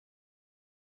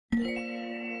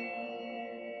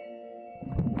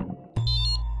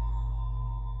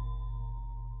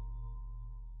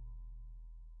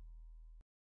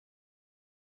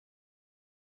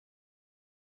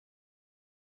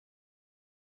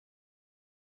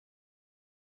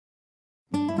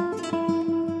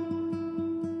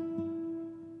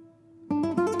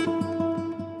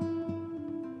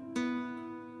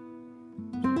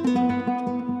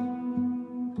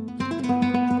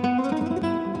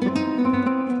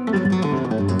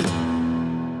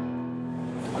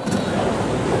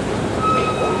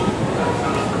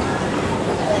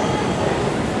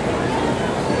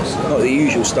Not the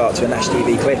usual start to a Nash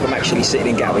TV clip. I'm actually sitting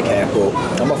in Gatwick Airport.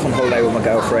 I'm off on holiday with my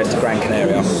girlfriend to Gran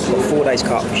Canaria. I've got 4 days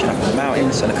carp fishing up in the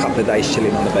mountains and a couple of days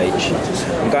chilling on the beach.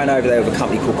 I'm going over there with a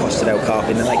company called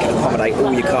Carping, and they can accommodate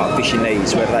all your carp fishing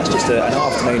needs, whether that's just an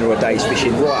afternoon or a day's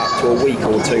fishing, right up to a week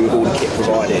or two with all the kit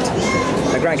provided.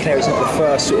 Now, Gran Canaria is not the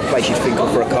first sort of place you'd think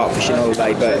of for a carp fishing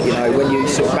holiday, but you know, when you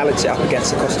sort of balance it up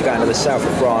against the cost of going to the south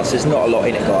of France, there's not a lot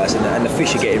in it, guys, and the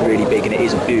fish are getting really big, and it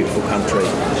is a beautiful country.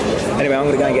 Anyway, I'm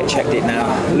going to go and get checked in now.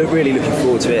 Really looking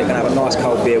forward to it. I'm going to have a nice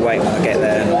cold beer wait when I get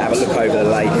there and have a look over the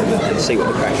lake and see what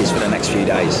the crack is for the next few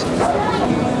days.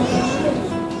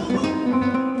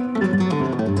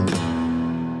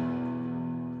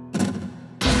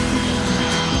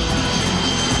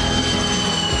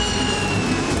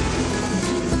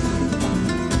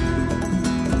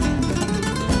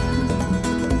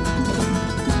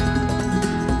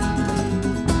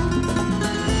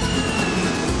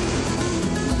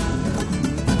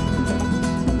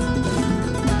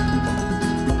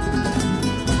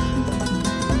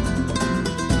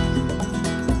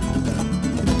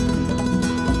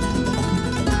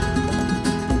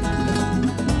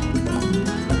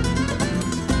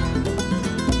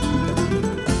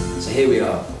 Here we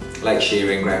are, Lake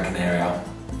Shearing, Gran Canaria.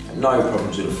 No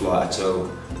problems with the flight at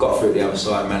all. Got through the other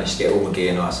side, managed to get all my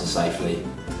gear nice and safely.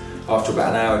 After about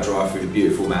an hour drive through the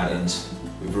beautiful mountains,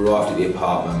 we've arrived at the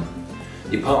apartment.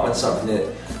 The apartment's something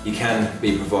that you can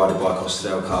be provided by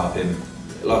Carping.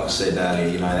 Like I said earlier,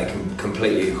 you know, they can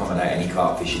completely accommodate any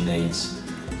carp fishing needs.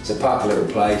 It's a pucker little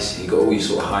place. You've got all your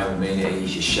sort of home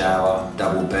amenities, your shower,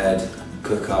 double bed,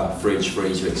 cooker, fridge,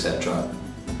 freezer, etc.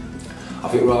 I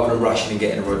think rather than rushing and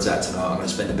getting the rods out tonight, I'm going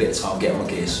to spend a bit of time getting my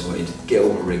gear sorted, get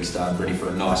all my rigs done, ready for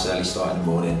a nice early start in the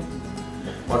morning.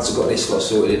 Once I've got this lot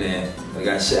sorted in here, I'm going to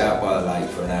go and sit out by the lake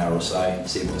for an hour or so,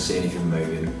 see if I can see anything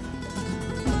moving.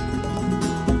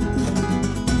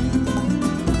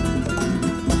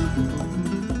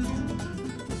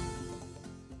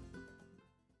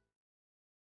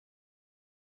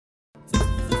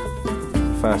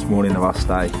 First morning of our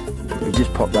stay. We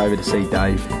just popped over to see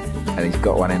Dave, and he's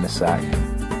got one in the sack. You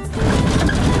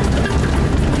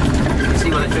can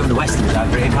see why they film the westerns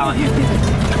over here, can't you?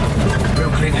 Real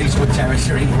Clint Eastwood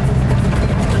territory.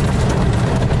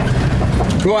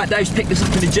 Right, Dave's picked us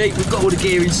up in the Jeep. We've got all the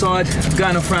gear inside. We're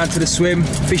going off round to the swim,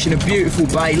 fishing a beautiful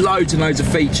bay, loads and loads of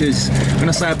features. When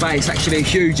I say a bay, it's actually a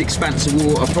huge expanse of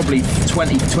water, probably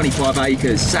 20 to 25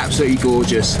 acres. It's absolutely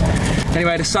gorgeous.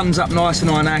 Anyway, the sun's up nice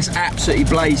and high now. It's absolutely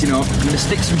blazing hot. I'm going to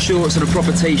stick some shorts and a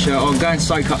proper t-shirt on, go and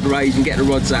soak up the rays and get the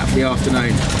rods out for the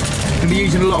afternoon. I'm going to be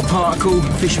using a lot of particle,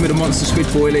 fishing with the monster squid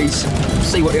boilies.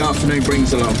 See what the afternoon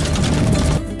brings along.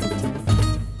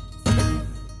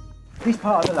 This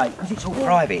part of the lake, because it's all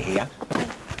private here,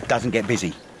 doesn't get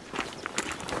busy.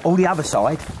 All the other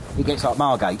side, it gets like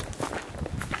Margate.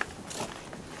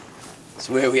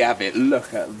 So where we have it,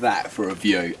 look at that for a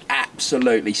view.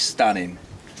 Absolutely stunning.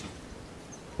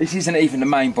 This isn't even the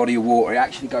main body of water, it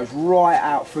actually goes right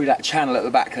out through that channel at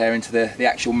the back there into the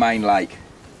actual main lake.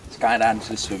 Let's go down to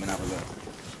the swim and have a look.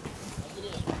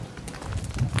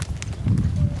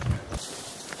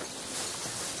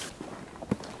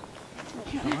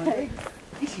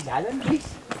 This is Alan,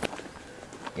 this.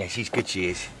 Yeah, she's good, she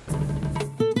is.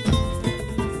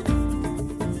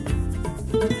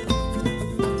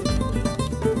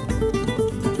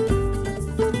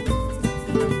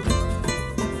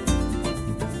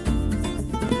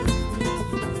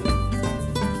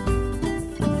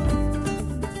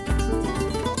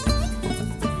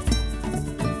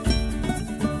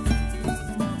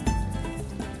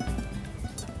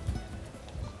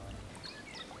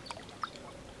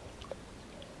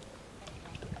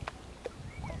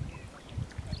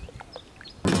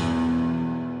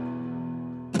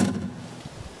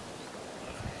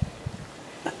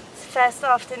 First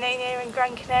afternoon here in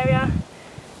Gran Canaria,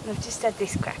 and I've just had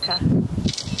this cracker.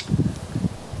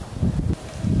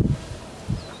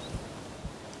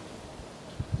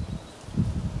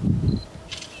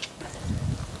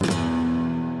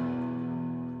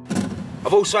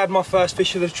 I've also had my first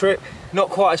fish of the trip, not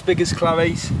quite as big as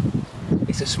Chloe's.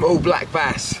 It's a small black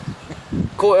bass.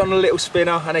 Caught it on a little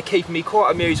spinner and they're keeping me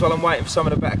quite amused while I'm waiting for some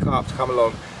of the better carp to come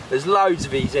along. There's loads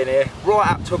of these in here,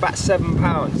 right up to about 7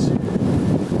 pounds.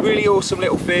 Really awesome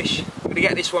little fish. I'm gonna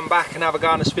get this one back and have a go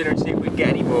on the spinner and see if we can get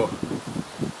any more.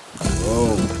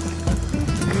 Whoa.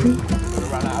 Gonna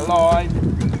run out of line.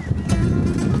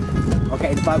 I'll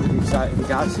get in the boat with him so if he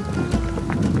does.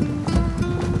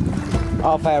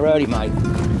 Half hour early, mate.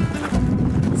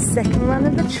 Second run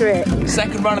of the trip.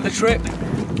 Second run of the trip.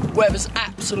 Weather's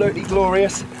absolutely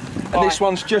glorious. And this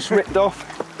one's just ripped off.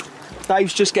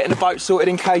 Dave's just getting the boat sorted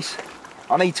in case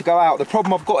I need to go out. The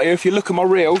problem I've got here, if you look at my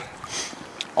reel,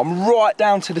 I'm right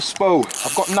down to the spool.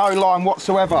 I've got no line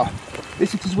whatsoever.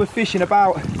 This is because we're fishing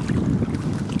about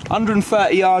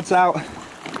 130 yards out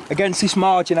against this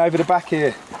margin over the back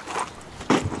here.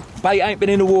 Bait ain't been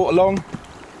in the water long.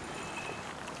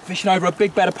 Fishing over a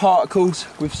big bed of particles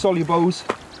with solubles.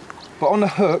 But on the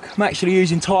hook, I'm actually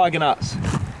using tiger nuts.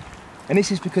 And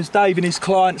this is because Dave and his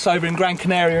clients over in Gran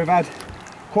Canaria have had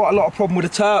quite a lot of problem with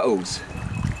the turtles.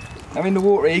 Now in the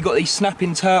water here, you've got these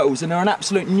snapping turtles and they're an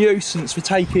absolute nuisance for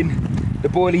taking the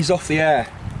boilies off the air.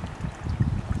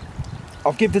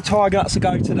 I'll give the tiger nuts a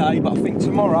go today, but I think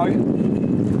tomorrow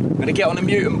I'm going to get on the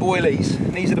mutant boilies.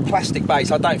 And these are the plastic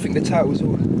baits. I don't think the turtles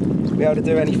will be able to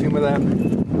do anything with them.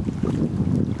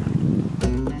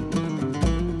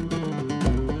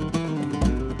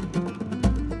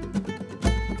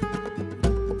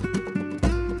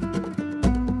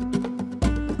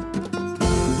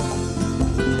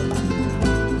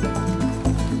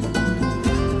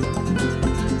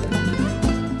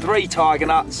 Three tiger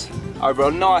nuts over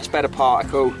a nice bed of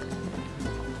particle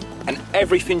and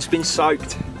everything's been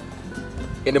soaked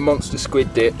in a monster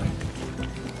squid dip.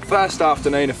 First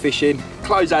afternoon of fishing.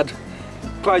 Chloe's had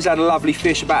a lovely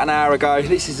fish about an hour ago.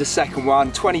 This is the second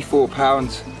one, 24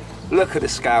 pounds. Look at the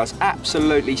scales,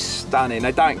 absolutely stunning.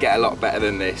 They don't get a lot better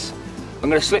than this. I'm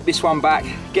going to slip this one back,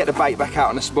 get the bait back out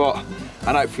on the spot,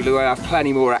 and hopefully we'll have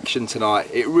plenty more action tonight.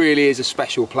 It really is a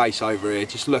special place over here,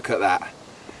 just look at that.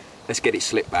 Let's get it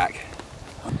slipped back.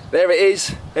 There it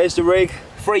is, there's the rig,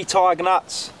 3 tiger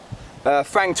nuts,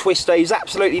 fang twister, he's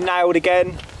absolutely nailed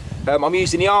again. I'm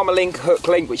using the Armour Link hook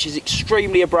link, which is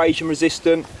extremely abrasion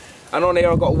resistant, and on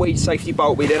here I've got a weed safety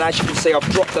bolt with it, and as you can see I've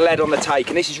dropped the lead on the take,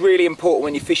 and this is really important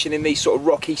when you're fishing in these sort of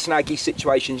rocky, snaggy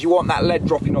situations. You want that lead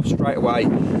dropping off straight away.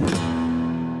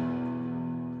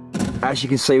 As you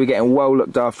can see, we're getting well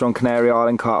looked after on Canary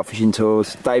Island carp fishing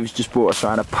tours. Dave's just brought us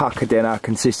around a pucker dinner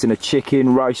consisting of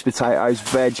chicken, roast potatoes,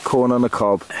 veg, corn on the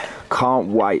cob. Can't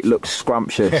wait, looks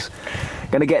scrumptious.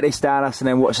 Gonna get this down us and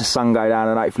then watch the sun go down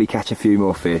and hopefully catch a few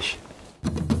more fish.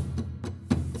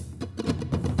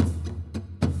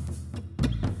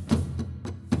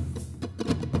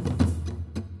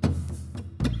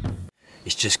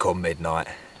 It's just gone midnight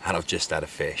and I've just had a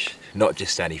fish. Not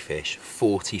just any fish,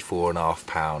 44.5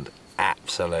 pound.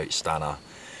 Absolute stunner.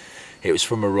 It was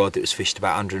from a rod that was fished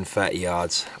about 130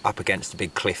 yards up against a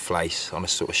big cliff face on a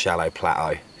sort of shallow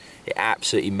plateau. It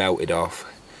absolutely melted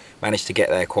off. Managed to get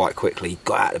there quite quickly,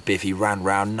 got out of the bivvy, ran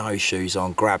round, no shoes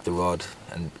on, grabbed the rod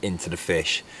and into the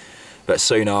fish. But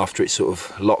soon after it sort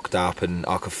of locked up and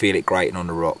I could feel it grating on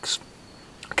the rocks.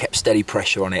 I kept steady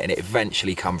pressure on it and it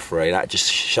eventually come through. That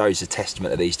just shows the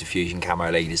testament of these diffusion camo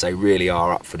leaders. They really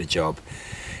are up for the job.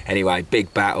 Anyway,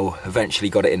 big battle, eventually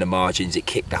got it in the margins, it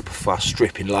kicked up a fuss,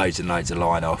 stripping loads and loads of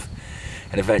line off.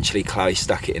 And eventually Chloe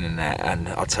stuck it in the net and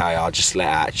I'll tell you, I just let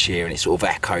out a cheer and it sort of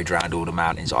echoed around all the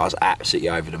mountains. I was absolutely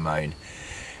over the moon.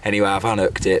 Anyway, I've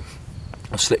unhooked it,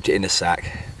 I've slipped it in the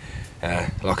sack.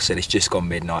 Like I said, it's just gone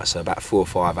midnight, so about 4 or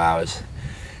 5 hours.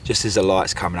 Just as the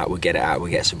light's coming up, we'll get it out, we'll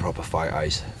get some proper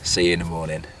photos. See you in the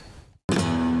morning.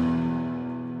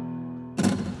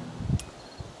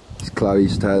 It's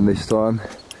Chloe's turn this time.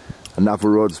 Another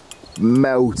rod's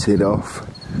melted off.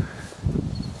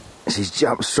 She's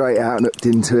jumped straight out and hooked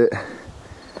into it.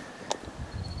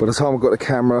 By the time I got the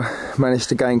camera, managed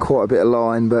to gain quite a bit of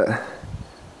line, but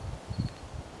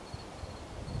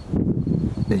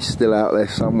it's still out there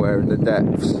somewhere in the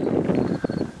depths.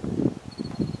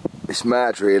 It's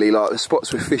mad really, like the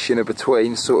spots we're fishing are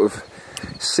between sort of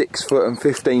 6 foot and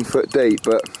 15 foot deep,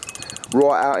 but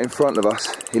right out in front of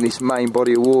us in this main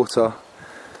body of water,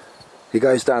 it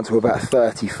goes down to about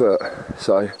 30 foot.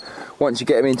 So once you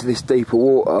get them into this deeper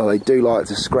water, they do like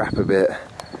to scrap a bit.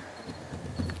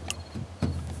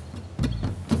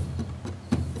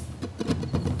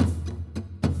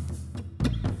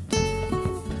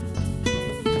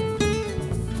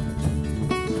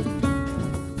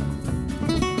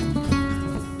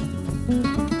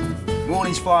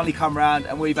 morning's finally come round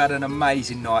and we've had an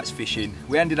amazing night's fishing.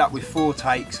 We ended up with 4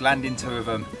 takes, landing 2 of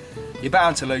them. You're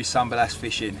bound to lose some, but that's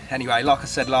fishing. Anyway, like I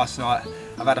said last night,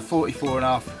 I've had a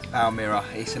 44.5 pound mirror.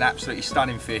 It's an absolutely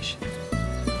stunning fish.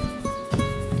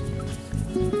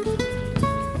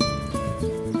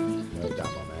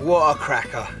 What a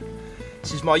cracker.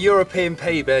 This is my European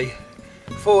PB,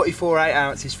 44 8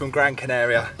 ounces from Gran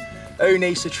Canaria. Who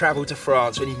needs to travel to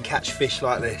France when you can catch fish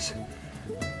like this?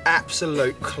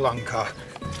 Absolute clunker.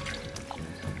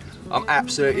 I'm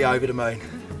absolutely over the moon.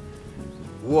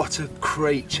 What a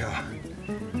creature.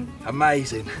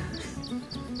 Amazing.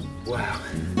 Wow.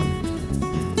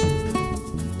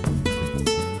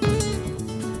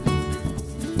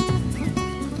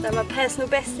 So my personal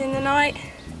best in the night,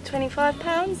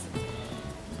 £25.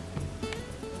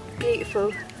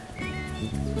 Beautiful.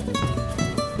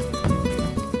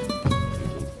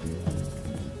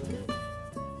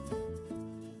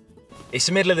 It's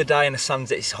the middle of the day and the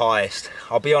sun's at its highest.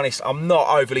 I'll be honest, I'm not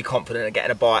overly confident at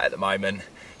getting a bite at the moment.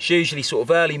 It's usually sort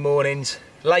of early mornings,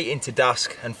 late into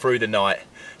dusk and through the night.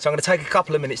 So I'm going to take a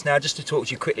couple of minutes now just to talk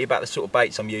to you quickly about the sort of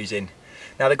baits I'm using.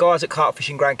 Now the guys at Carp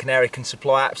Fishing Gran Canaria can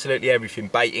supply absolutely everything,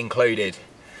 bait included.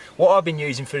 What I've been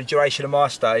using for the duration of my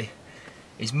stay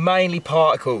is mainly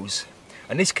particles.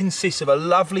 And this consists of a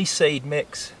lovely seed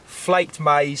mix, flaked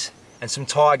maize and some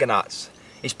tiger nuts.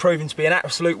 It's proven to be an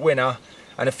absolute winner.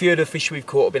 And a few of the fish we've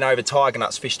caught have been over tiger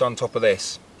nuts fished on top of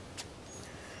this.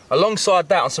 Alongside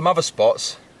that, on some other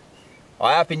spots,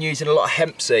 I have been using a lot of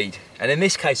hemp seed, and in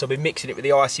this case I've been mixing it with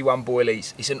the Icy One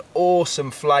boilies. It's an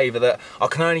awesome flavour that I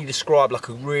can only describe like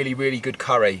a really, really good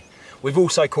curry. We've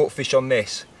also caught fish on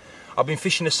this. I've been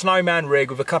fishing a snowman rig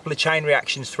with a couple of chain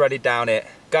reactions threaded down it,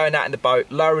 going out in the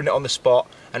boat, lowering it on the spot,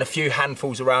 and a few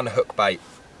handfuls around the hook bait.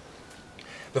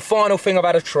 The final thing I've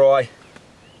had a try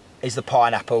is the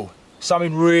pineapple.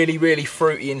 Something really, really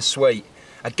fruity and sweet.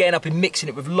 Again, I've been mixing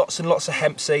it with lots and lots of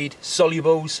hemp seed,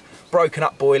 solubles, broken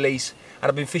up boilies, and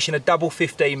I've been fishing a double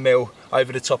 15mm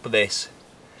over the top of this.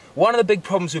 One of the big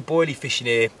problems with boilie fishing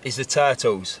here is the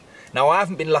turtles. Now, I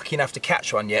haven't been lucky enough to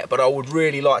catch one yet, but I would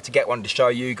really like to get one to show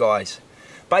you guys.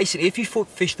 Basically, if you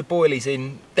fish the boilies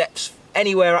in depths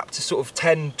anywhere up to sort of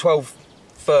 10, 12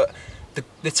 foot,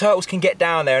 the turtles can get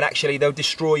down there and actually they'll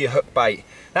destroy your hook bait.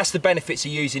 That's the benefits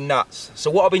of using nuts.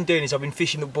 So what I've been doing is I've been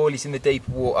fishing the boilies in the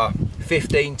deeper water,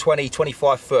 15, 20,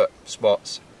 25 foot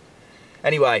spots.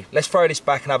 Anyway, let's throw this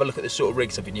back and have a look at the sort of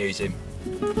rigs I've been using.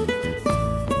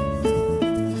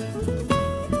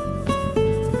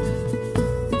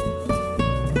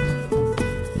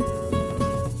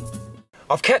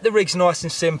 I've kept the rigs nice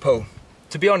and simple.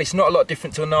 To be honest, not a lot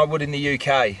different to I would in the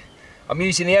UK. I'm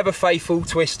using the ever faithful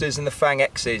twisters and the Fang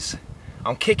X's.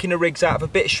 I'm kicking the rigs out of a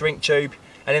bit of shrink tube,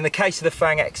 and in the case of the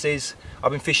Fang X's,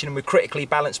 I've been fishing them with critically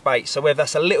balanced baits. So whether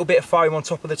that's a little bit of foam on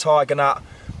top of the tiger nut,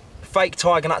 fake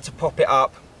tiger nut to pop it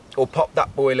up, or popped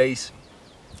up boilies.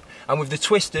 And with the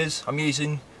twisters, I'm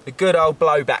using the good old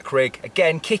blowback rig.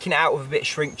 Again, kicking it out with a bit of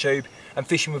shrink tube and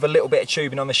fishing with a little bit of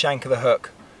tubing on the shank of the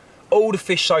hook. All the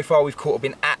fish so far we've caught have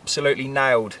been absolutely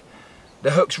nailed.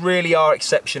 The hooks really are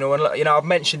exceptional, and you know, I've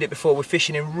mentioned it before, we're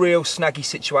fishing in real snaggy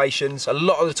situations. A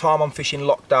lot of the time I'm fishing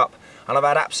locked up, and I've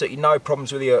had absolutely no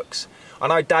problems with the hooks. I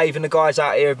know Dave and the guys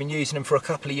out here have been using them for a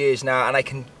couple of years now, and they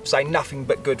can say nothing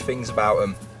but good things about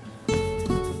them.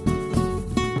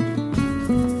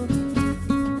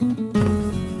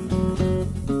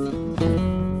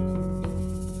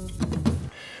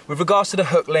 With regards to the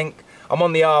hook link, I'm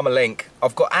on the Armour link.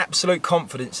 I've got absolute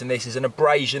confidence in this as an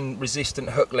abrasion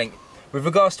resistant hook link. With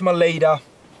regards to my leader,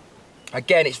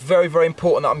 again, it's very, very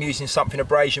important that I'm using something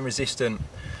abrasion resistant.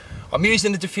 I'm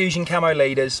using the Diffusion Camo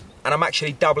leaders, and I'm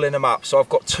actually doubling them up. So I've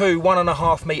got two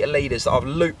 1.5 metre leaders that I've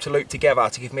looped together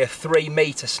to give me a 3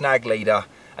 metre snag leader.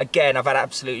 Again, I've had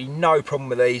absolutely no problem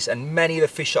with these, and many of the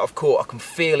fish that I've caught, I can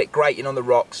feel it grating on the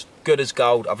rocks, good as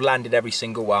gold. I've landed every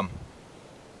single one.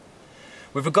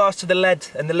 With regards to the lead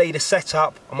and the leader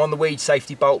setup, I'm on the Weed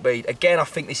Safety bolt bead. Again, I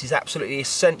think this is absolutely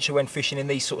essential when fishing in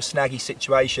these sort of snaggy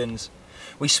situations.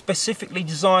 We specifically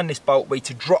designed this bolt bead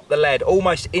to drop the lead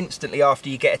almost instantly after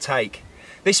you get a take.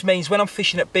 This means when I'm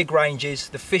fishing at big ranges,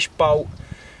 the fish bolt,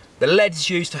 the lead is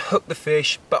used to hook the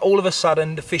fish, but all of a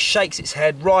sudden the fish shakes its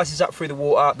head, rises up through the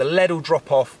water, the lead will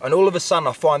drop off, and all of a sudden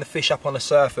I find the fish up on the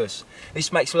surface.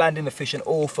 This makes landing the fish an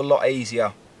awful lot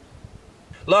easier.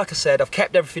 Like I said, I've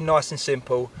kept everything nice and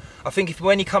simple. I think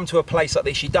when you come to a place like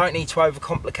this, you don't need to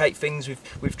overcomplicate things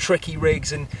with tricky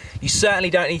rigs, and you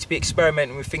certainly don't need to be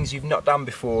experimenting with things you've not done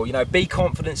before. You know, be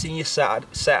confident in your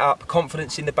setup,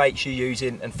 confidence in the baits you're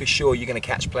using, and for sure you're going to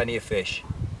catch plenty of fish.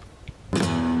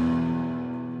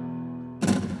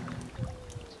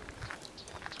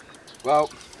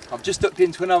 Well, I've just ducked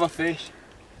into another fish.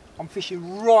 I'm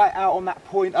fishing right out on that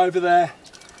point over there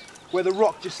where the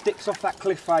rock just sticks off that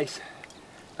cliff face,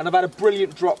 and I've had a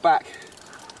brilliant drop back.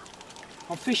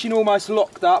 I'm fishing almost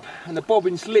locked up and the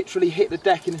bobbins literally hit the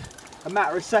deck in a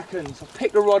matter of seconds. I've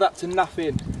picked the rod up to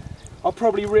nothing. I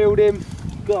probably reeled him,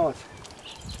 God,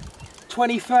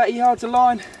 20, 30 yards of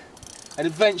line, and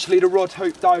eventually the rod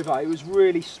hooked over. It was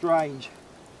really strange.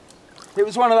 It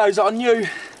was one of those that I knew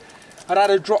I'd had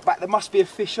a drop back, there must be a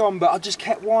fish on, but I just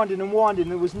kept winding and winding,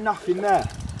 there was nothing there.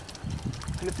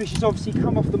 And the fish has obviously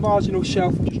come off the marginal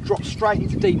shelf and just dropped straight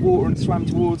into deep water and swam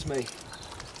towards me.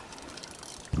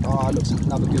 Oh, it looks like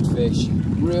another good fish.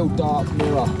 Real dark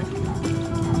mirror.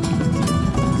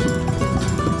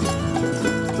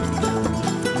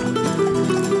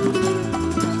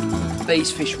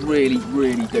 These fish really,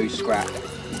 really do scrap.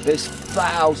 There's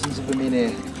thousands of them in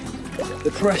here.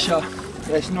 The pressure,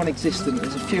 it's non-existent.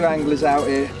 There's a few anglers out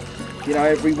here, you know,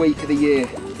 every week of the year.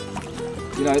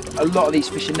 You know, a lot of these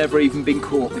fish have never even been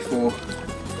caught before.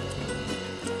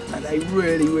 And they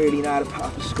really, really know how to put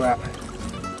up a scrap.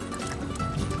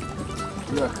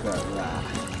 Look at that.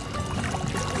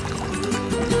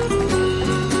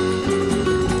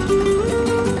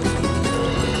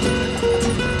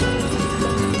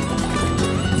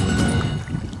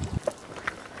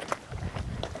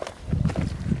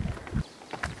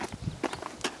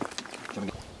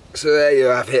 So there you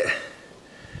have it,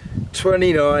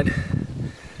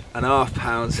 29.5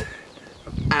 pounds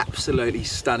of absolutely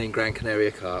stunning Gran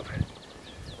Canaria carp.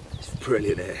 It's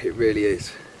brilliant here, it really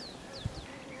is.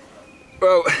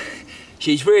 Well,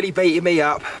 she's really beating me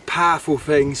up, powerful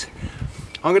things.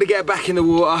 I'm gonna get her back in the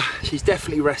water. She's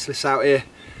definitely restless out here.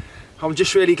 I'm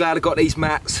just really glad I got these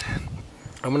mats.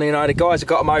 I mean, you know, the guys have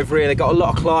got them over here. They've got a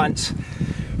lot of clients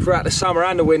throughout the summer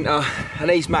and the winter,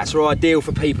 and these mats are ideal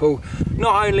for people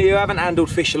not only who haven't handled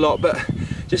fish a lot, but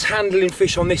just handling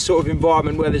fish on this sort of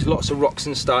environment where there's lots of rocks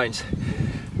and stones.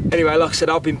 Anyway, like I said,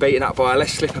 I've been beaten up by her.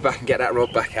 Let's slip her back and get that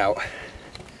rod back out.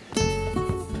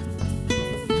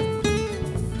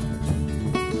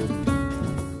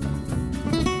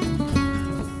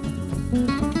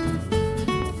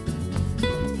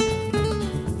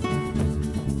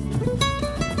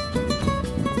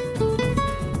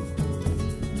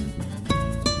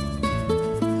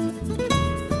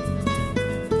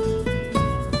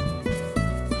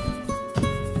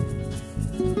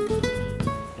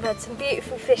 We've had some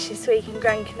beautiful fish this week in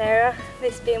Gran Canaria,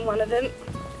 this being one of them.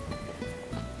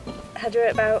 Had her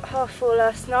at about 4:30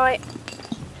 last night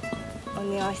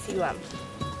on the icy one.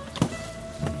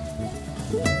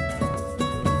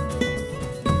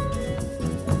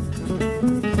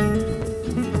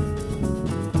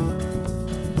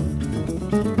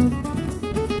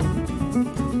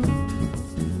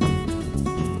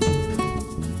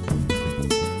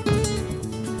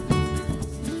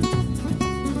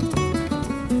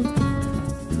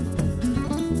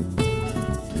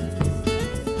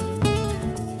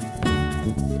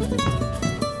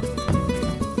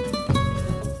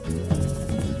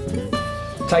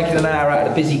 Taking an hour out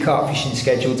of the busy carp fishing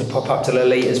schedule to pop up to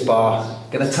Lolita's bar.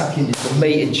 Gonna tuck in some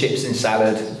meat and chips and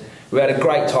salad. We had a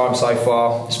great time so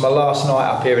far. It's my last night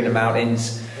up here in the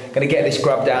mountains. Gonna get this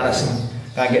grub down us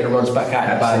and get the rods back out.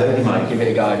 Absolutely, mate. Give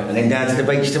it a go. And then down to the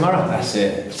beach tomorrow. That's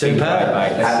it. Superb,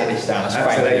 mate. Let's get this down.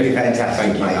 Absolutely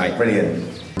fantastic, mate. Brilliant.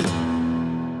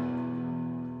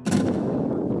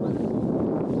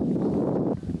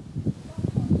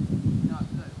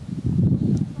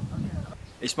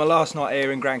 It's my last night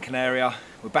here in Gran Canaria.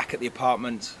 We're back at the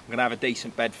apartment. I'm gonna have a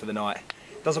decent bed for the night.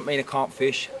 Doesn't mean I can't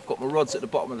fish. I've got my rods at the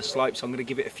bottom of the slope, so I'm gonna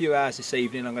give it a few hours this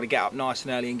evening. I'm gonna get up nice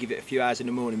and early and give it a few hours in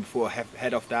the morning before I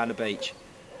head off down the beach.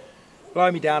 Blow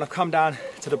me down, I've come down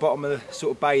to the bottom of the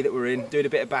sort of bay that we're in, doing a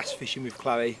bit of bass fishing with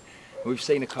Chloe. We've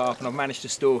seen a carp and I've managed to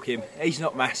stalk him. He's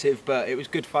not massive, but it was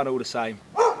good fun all the same.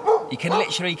 You can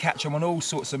literally catch him on all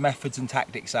sorts of methods and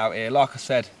tactics out here. Like I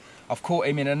said, I've caught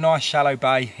him in a nice shallow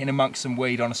bay in amongst some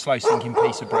weed on a slow sinking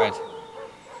piece of bread.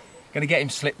 Gonna get him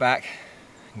slipped back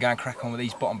and go and crack on with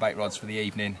these bottom bait rods for the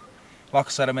evening. Like I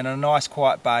said, I'm in a nice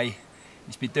quiet bay.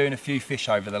 He's been doing a few fish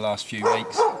over the last few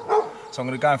weeks. So I'm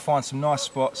gonna go and find some nice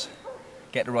spots,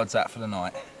 get the rods out for the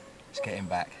night. Let's get him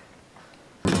back.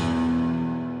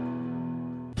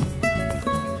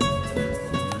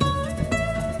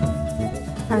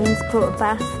 Alan's caught a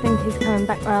bass. I think he's coming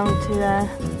back round to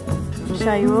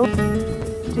show you all.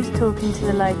 Just talking to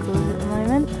the locals at the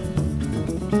moment.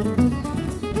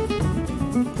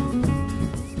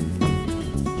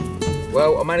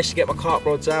 Well, I managed to get my carp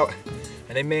rods out,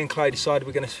 and then me and Chloe decided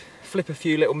we're going to flip a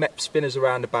few little mep spinners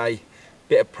around the bay.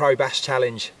 Bit of pro bass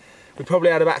challenge. We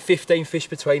probably had about 15 fish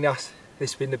between us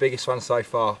This has been the biggest one so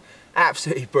far.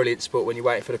 Absolutely brilliant spot when you're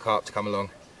waiting for the carp to come along.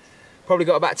 Probably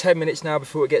got about 10 minutes now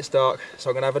before it gets dark,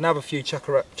 so I'm going to have another few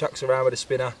chucks around with a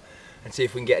spinner and see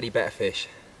if we can get any better fish.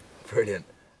 Brilliant.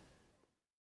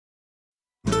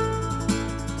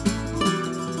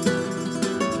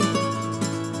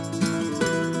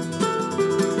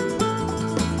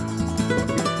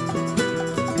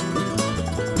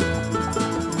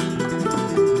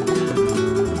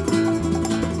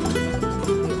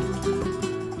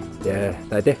 Yeah,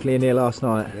 they're definitely in here last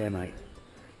night. Yeah, mate.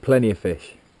 Plenty of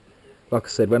fish. Like I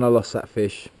said, when I lost that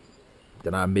fish,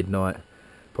 don't know, midnight,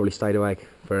 probably stayed awake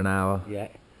for an hour. Yeah.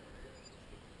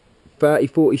 30,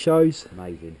 40 shows.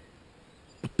 Amazing.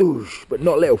 But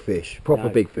not little fish, proper No,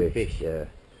 big fish. yeah. Yeah.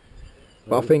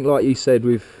 But I think, like you said,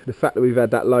 with the fact that we've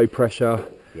had that low pressure,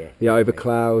 Yeah. the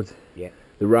overcloud, Yeah.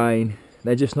 the rain,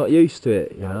 they're just not used to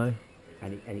it, you know.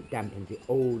 And it dampens it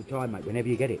all the time, mate, whenever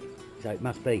you get it. So it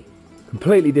must be.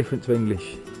 Completely different to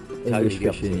English Totally the fishing,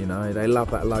 opposite. you know. They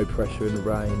love that low pressure and the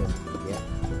rain. And,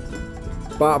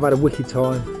 Yeah. but I've had a wicked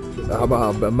time,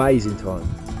 amazing time.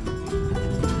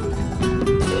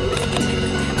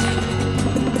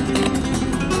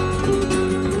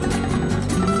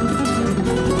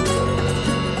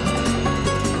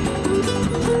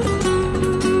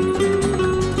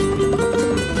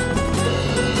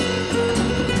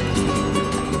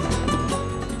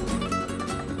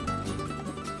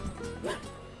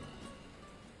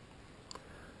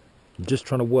 I'm just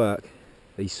trying to work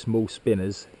these small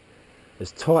spinners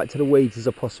as tight to the weeds as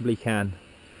I possibly can.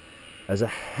 There's a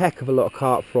heck of a lot of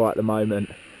carp fry at the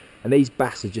moment, and these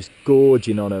bass are just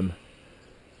gorging on them.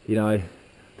 You know,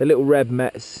 the little red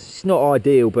mets, it's not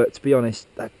ideal, but to be honest,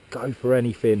 they go for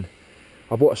anything.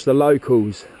 I've watched the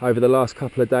locals over the last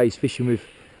couple of days fishing with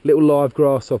little live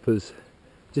grasshoppers,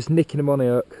 just nicking them on a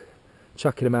hook,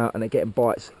 chucking them out, and they're getting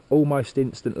bites almost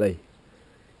instantly.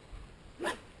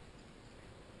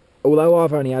 Although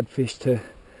I've only had fish to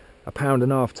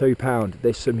 £1.5, £2,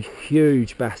 there's some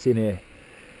huge bass in here.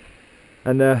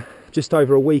 And just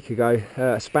over a week ago,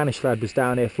 a Spanish lad was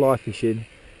down here fly fishing,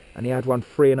 and he had one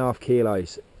 3.5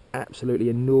 kilos. Absolutely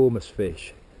enormous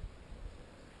fish.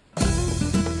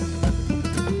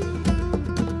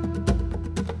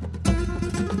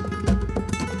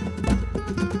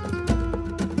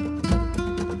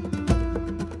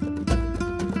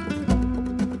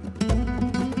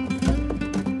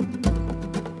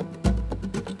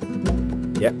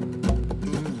 Yep.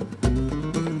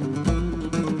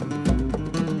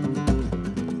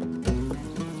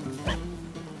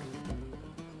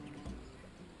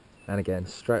 And again,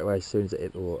 straight away as soon as it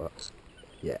hit the water.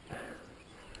 Yeah.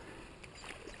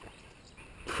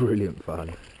 Brilliant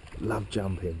fun. Love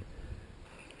jumping.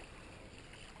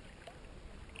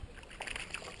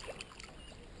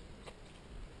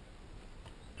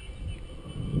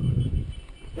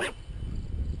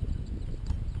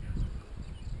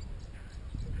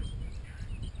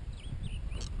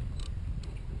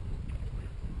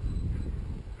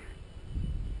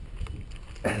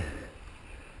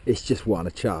 It's just one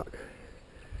a chuck.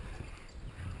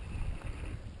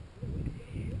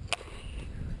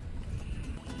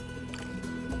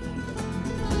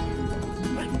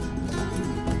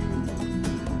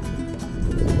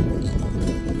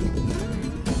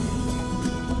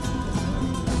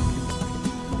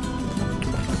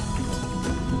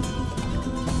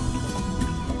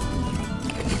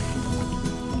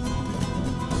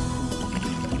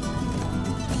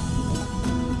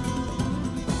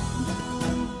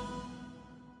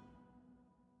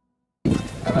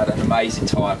 I've had an amazing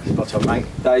time. Spot on, mate.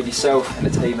 Dave, yourself and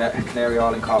the team at Canary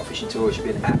Island Carp Fishing Tours have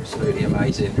been absolutely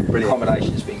amazing. Brilliant.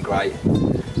 Accommodation has been great.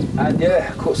 And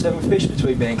yeah, caught 7 fish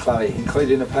between me and Chloe,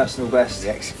 including a personal best.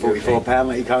 Yes, £44,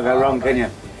 mate, you can't go wrong, can you?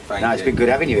 Thank No, it's you. been good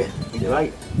having you here. Been Yeah.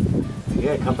 great.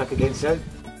 Yeah, come back again soon.